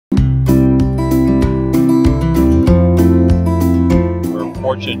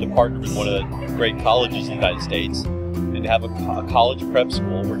fortunate to partner with one of the great colleges in the United States and to have a college prep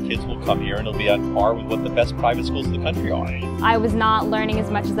school where kids will come here and it'll be on par with what the best private schools in the country are. I was not learning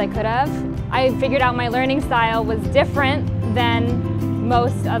as much as I could have. I figured out my learning style was different than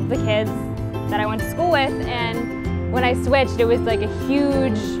most of the kids that I went to school with, and when I switched it was like a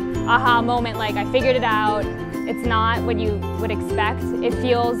huge aha moment, like I figured it out. It's not what you would expect. It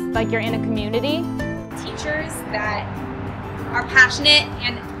feels like you're in a community. Teachers that are passionate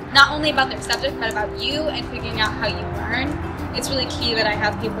and not only about their subject but about you and figuring out how you learn. It's really key that I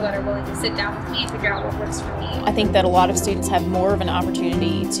have people that are willing to sit down with me and figure out what works for me. I think that a lot of students have more of an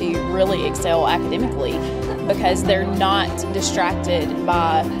opportunity to really excel academically because they're not distracted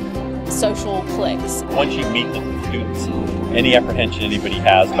by social cliques. Once you meet with the students, any apprehension anybody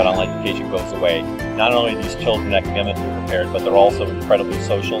has about online education goes away. Not only are these children academically prepared, but they're also incredibly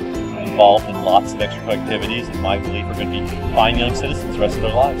social, involved in lots of extra activities, and my belief are going to be fine young citizens the rest of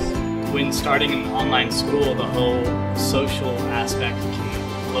their lives. When starting an online school, the whole social aspect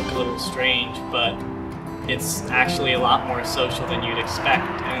can look a little strange, but it's actually a lot more social than you'd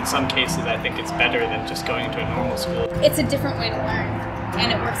expect, and in some cases I think it's better than just going to a normal school. It's a different way to learn,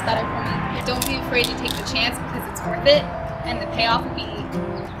 and it works better for me. Don't be afraid to take the chance because it's worth it, and the payoff will be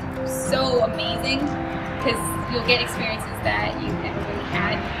so amazing because you'll get experiences that you've never really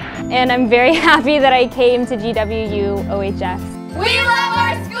had. And I'm very happy that I came to GWUOHS. We love